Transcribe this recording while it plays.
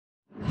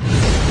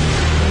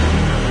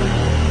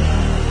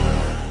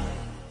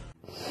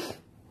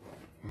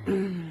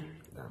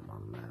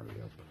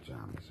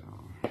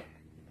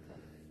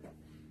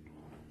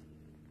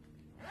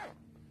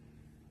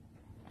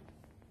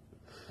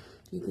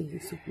He thinks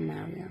he's Super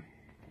Mario.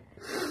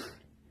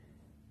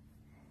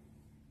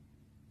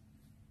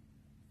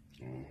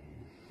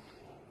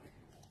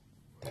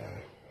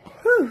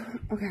 Whew.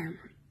 Okay,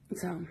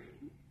 so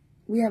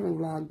we haven't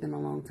vlogged in a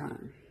long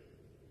time.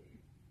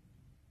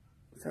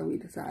 So we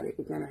decided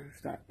we're going to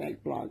start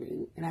back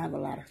vlogging. And I have a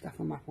lot of stuff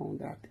on my phone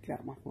that I have to get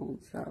out my phone.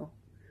 So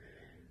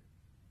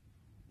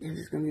it's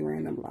just going to be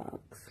random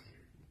vlogs.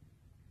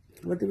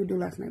 What did we do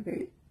last night,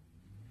 babe?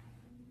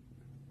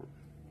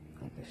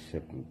 The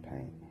sipping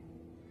paint.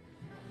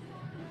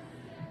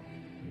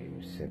 We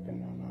were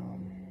sipping on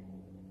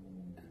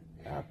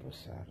apple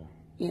cider.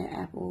 Yeah,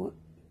 apple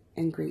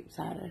and grape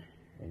cider.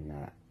 We're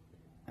not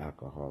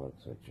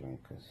alcoholics or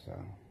drinkers, so.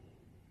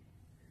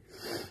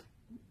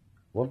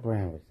 What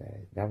brand was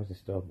that? That was the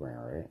store brand,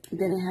 right? They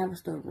didn't have a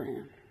store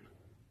brand.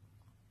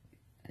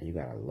 And you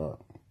gotta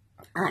look.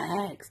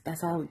 I asked.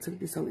 That's how it took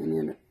me so in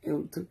there.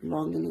 It took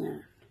long in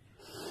there.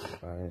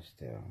 But it's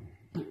still.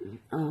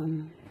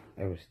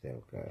 It was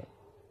still good.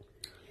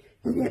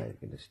 Yeah. Like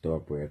the store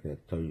brand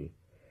could tell you.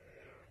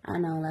 I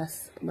know,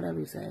 that's whatever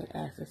you said.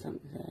 Acid,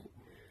 something you said.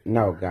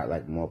 No, got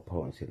like more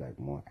potency, like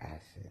more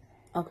acid.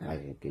 Okay.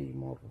 Like it give you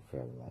more of a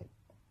feel like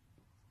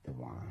the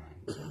wine.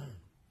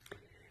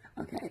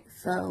 Okay,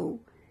 so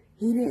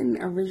he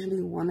didn't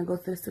originally want to go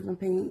to the sipping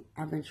paint.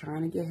 I've been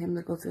trying to get him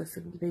to go to the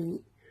sipping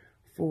paint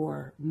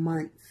for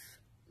months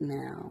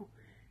now.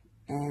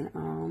 And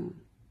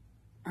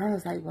I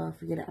was like, well,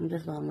 forget it. I'm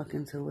just going to look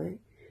into it.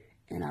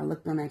 And I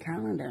looked on that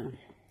calendar.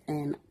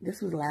 And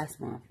this was last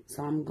month.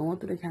 So I'm going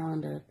through the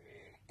calendar.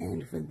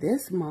 And for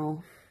this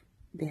month,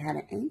 they had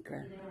an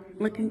anchor.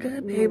 Looking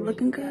good, babe.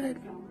 Looking good.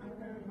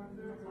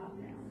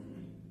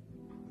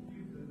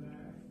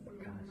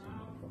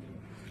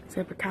 Is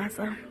it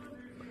Picasso?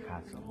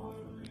 Picasso.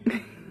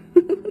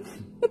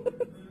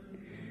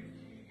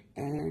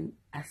 And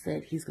I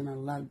said, he's going to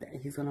love that.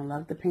 He's going to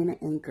love to paint an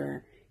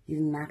anchor. He's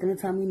not going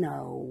to tell me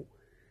no.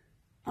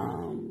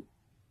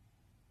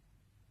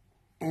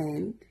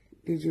 And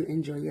did you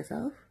enjoy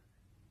yourself?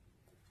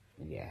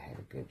 Yeah, I had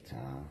a good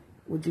time.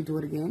 Would you do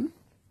it again?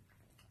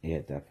 Yeah,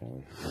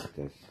 definitely. It's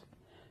just,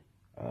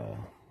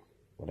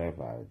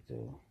 whatever I would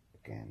do,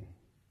 again,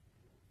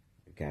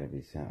 it gotta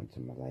be something to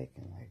my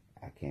liking. Like,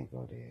 I can't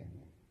go there.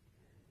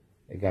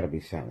 It gotta be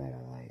something that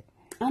I like.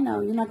 I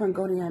know, you're not going to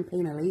go there and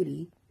paint a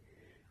lady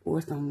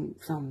or some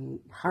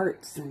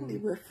hearts, and they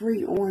were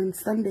free on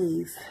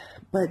Sundays.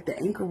 But the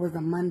anchor was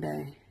a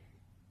Monday.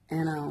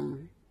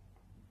 And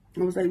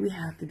it was like, we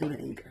have to do the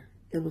anchor.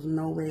 There was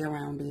no way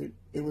around it.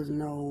 The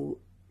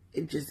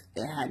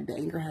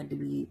anchor had to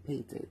be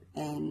painted.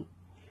 And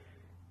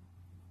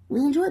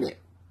we enjoyed it.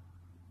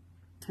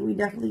 We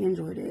definitely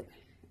enjoyed it.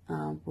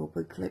 We'll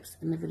put clips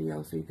in the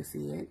video so you can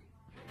see it.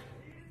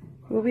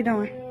 What we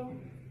doing?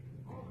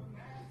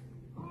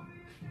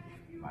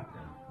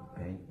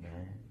 Paint,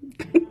 man.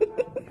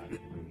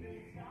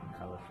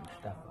 Color some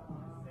stuff up.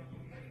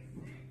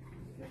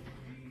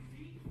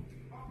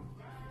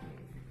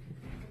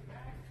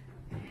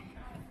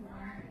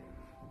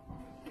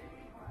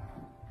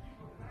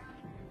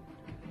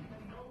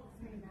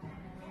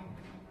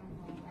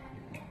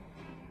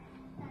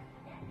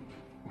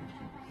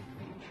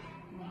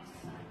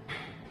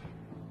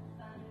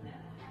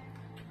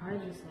 I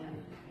just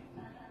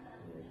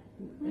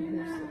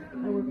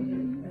I work at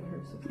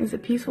her. Is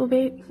it peaceful,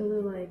 babe? So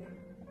they're like,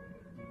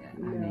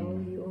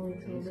 no, you only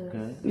told us.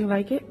 Good. You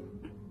like it?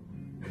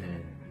 Yeah.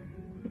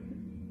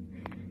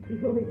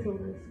 You only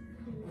told us.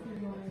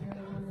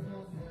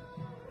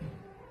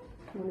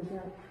 What is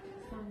that?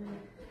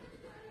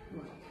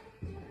 What?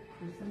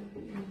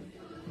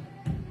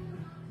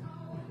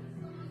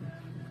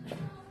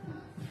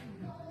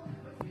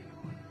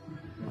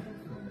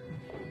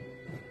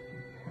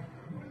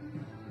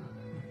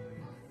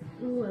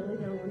 Ooh, I like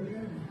that one.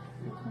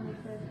 Which one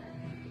is that?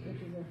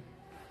 Which is that?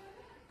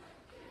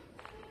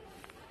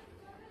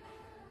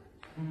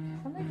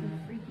 Sounds like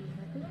it's freaky.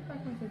 I feel like I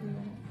can do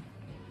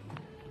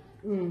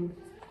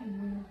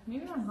that.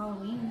 Maybe on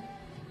Halloween.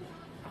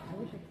 I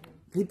wish I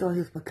He thought he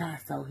was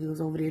Picasso. He was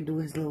over there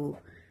doing his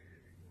little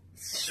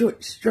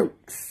short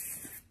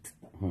strokes.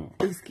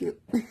 It was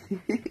cute.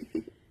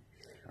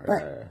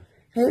 But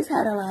his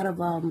had a lot of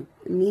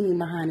meaning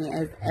behind it,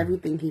 as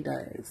everything he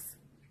does.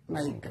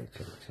 Like, Go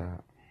to the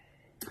top.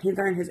 he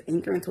turned his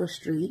anchor into a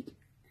street,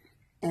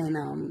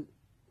 and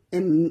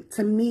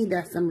to me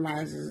that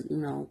symbolizes,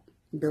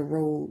 the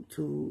road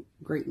to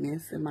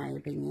greatness, in my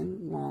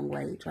opinion. Long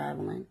way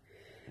traveling.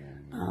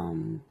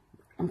 I'm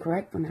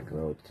correct on that. The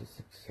road to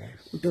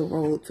success. The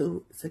road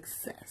to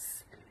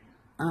success.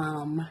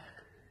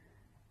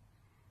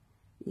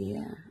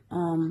 Yeah.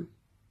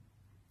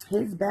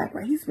 His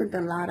background, he spent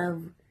a lot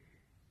of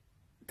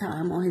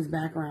time on his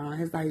background.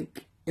 His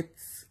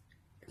it's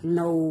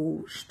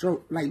no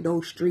stroke, like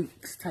no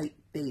streaks type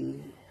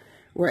thing.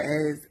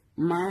 Whereas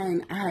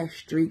mine, I had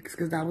streaks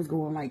because I was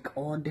going like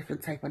all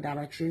different type of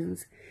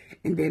directions,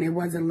 and then it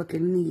wasn't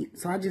looking neat.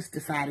 So I just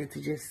decided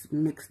to just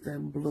mix the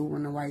blue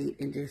and the white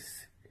and just,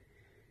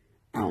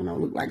 I don't know,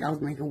 look like I was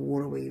making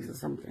water waves or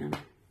something.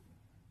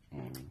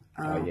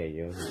 Oh yeah,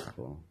 yours is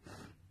cool.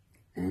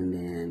 And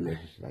then... This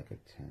is like a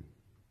 10.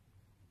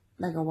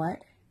 Like a what?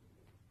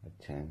 A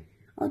 10.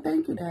 Oh,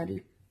 thank you,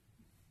 Daddy.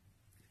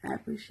 I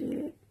appreciate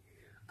it.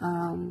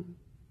 Then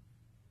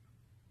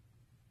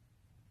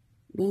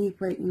he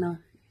put,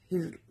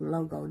 his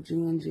logo,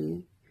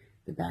 G&G.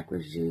 The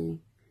backwards G.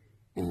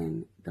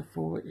 And the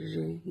forward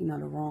G. The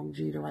wrong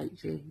G, the right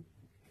G.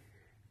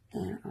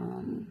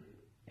 And,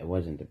 It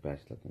wasn't the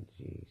best looking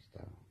G's,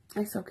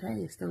 though. It's okay.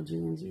 It's still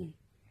G&G.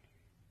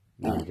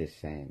 No, I'm just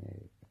saying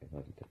it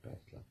wasn't the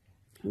best looking.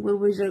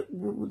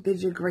 What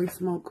did your gray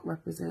smoke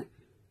represent?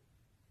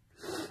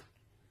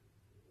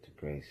 The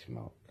gray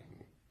smoke.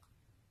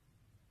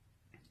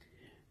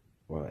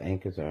 Well,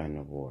 anchors are in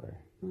the water.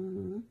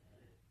 Mm-hmm.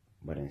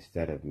 But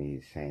instead of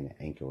me saying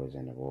the anchor was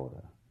in the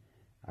water,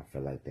 I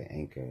feel like the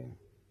anchor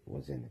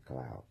was in the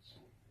clouds.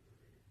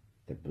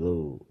 The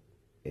blue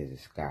is the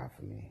sky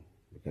for me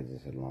because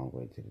it's a long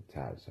way to the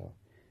top. So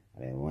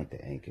I didn't want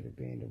the anchor to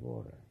be in the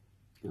water.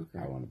 Okay.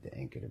 I wanted the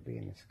anchor to be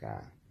in the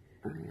sky.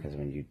 Okay. Because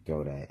when you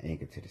throw that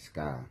anchor to the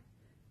sky,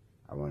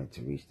 I wanted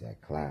to reach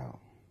that cloud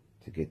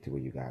to get to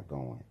where you got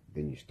going.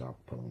 Then you start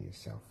pulling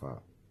yourself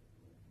up.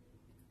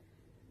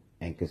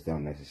 Anchors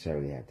don't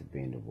necessarily have to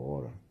be in the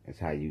water. It's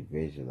how you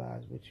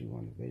visualize what you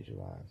want to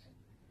visualize.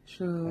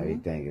 True.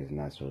 Everything is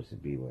not supposed to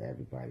be what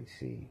everybody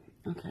see.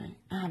 Okay.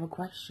 I have a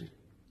question.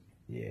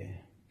 Yeah.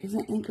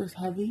 Isn't anchors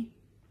heavy?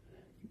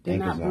 They're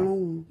Anchors not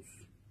balloons.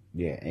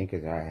 Yeah,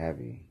 anchors are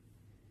heavy.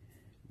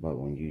 But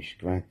when you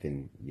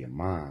strengthen your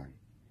mind,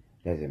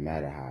 doesn't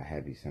matter how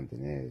heavy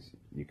something is,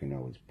 you can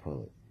always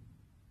pull it.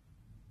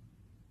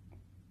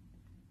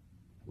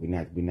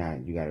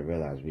 You gotta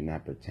realize we're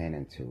not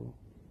pertaining to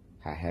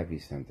how heavy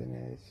something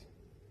is.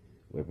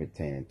 We're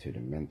pertaining to the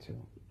mental.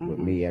 Mm-hmm. With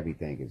me,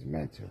 everything is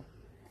mental.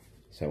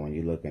 So when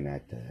you're looking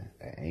at the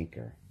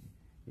anchor,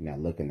 you're not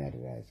looking at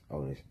it as,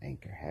 oh, this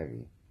anchor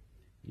heavy.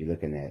 You're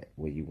looking at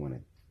where you want to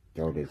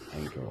throw this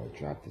anchor or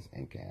drop this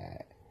anchor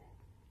at.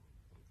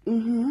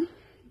 Mm-hmm.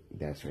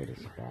 That's what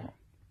it's about.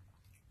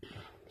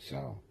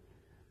 So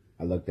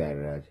I looked at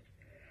it as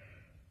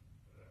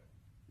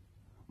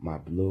my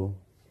blue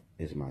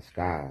is my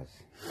skies.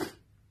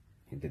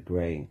 The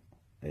gray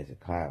is the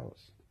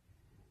clouds.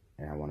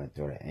 And I want to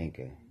throw the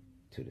anchor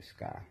to the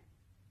sky.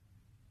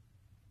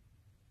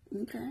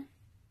 Okay.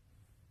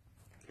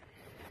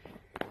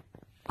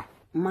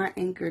 My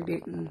anchor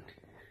didn't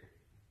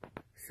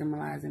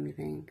symbolize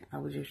anything. I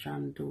was just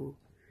trying to do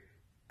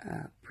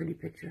a pretty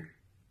picture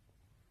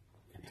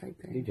type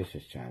thing. You just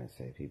was trying to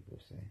say, people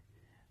say,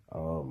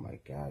 oh my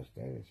gosh,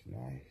 that is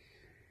nice.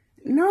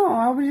 No,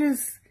 I was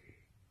just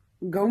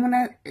going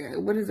at,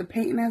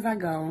 painting as I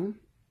go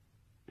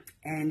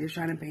and just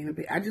trying to paint a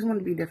bit. I just want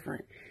to be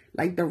different.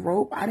 Like the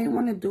rope, I didn't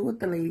want to do what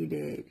the lady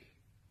did.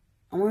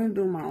 I wanted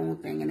to do my own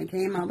thing, and it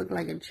came out look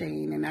like a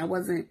chain, and I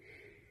wasn't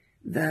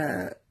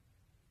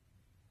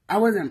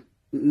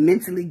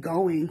mentally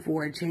going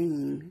for a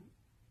chain.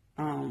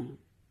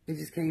 It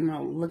just came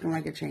out looking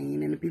like a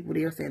chain, and the people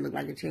there said it looked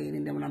like a chain,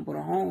 and then when I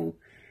brought it home,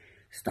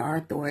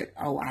 Star thought,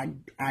 oh,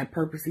 I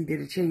purposely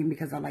did a chain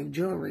because I like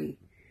jewelry.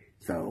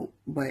 So,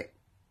 but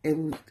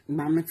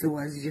my mental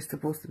was just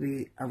supposed to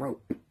be a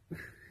rope.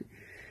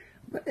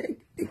 But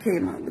it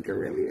came out looking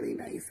really, really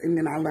nice. And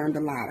then I learned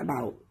a lot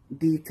about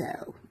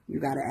detail. You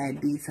got to add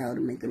detail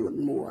to make it look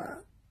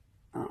more,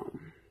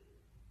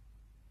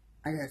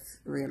 I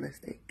guess,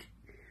 realistic.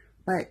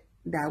 But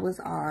that was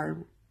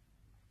our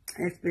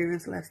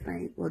experience last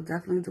night. We'll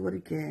definitely do it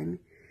again.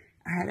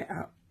 I had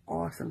an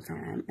awesome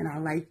time. And I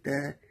liked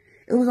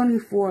it was only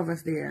 4 of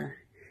us there.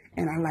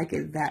 And I like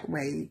it that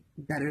way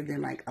better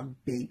than like a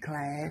big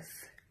class.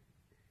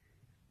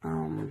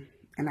 And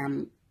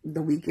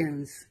the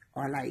weekends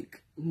are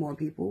like more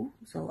people.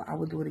 So I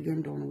would do it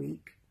again during the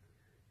week.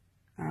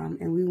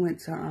 And we went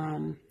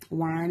to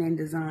Wine and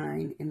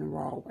Design in the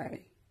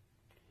Rahway.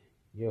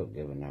 You're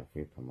giving up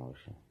free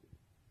promotion.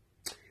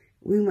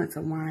 We went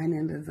to Wine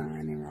and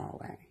Design in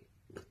Rahway.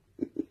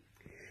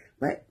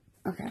 But,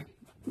 okay.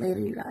 Later,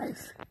 you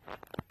guys.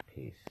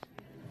 Peace.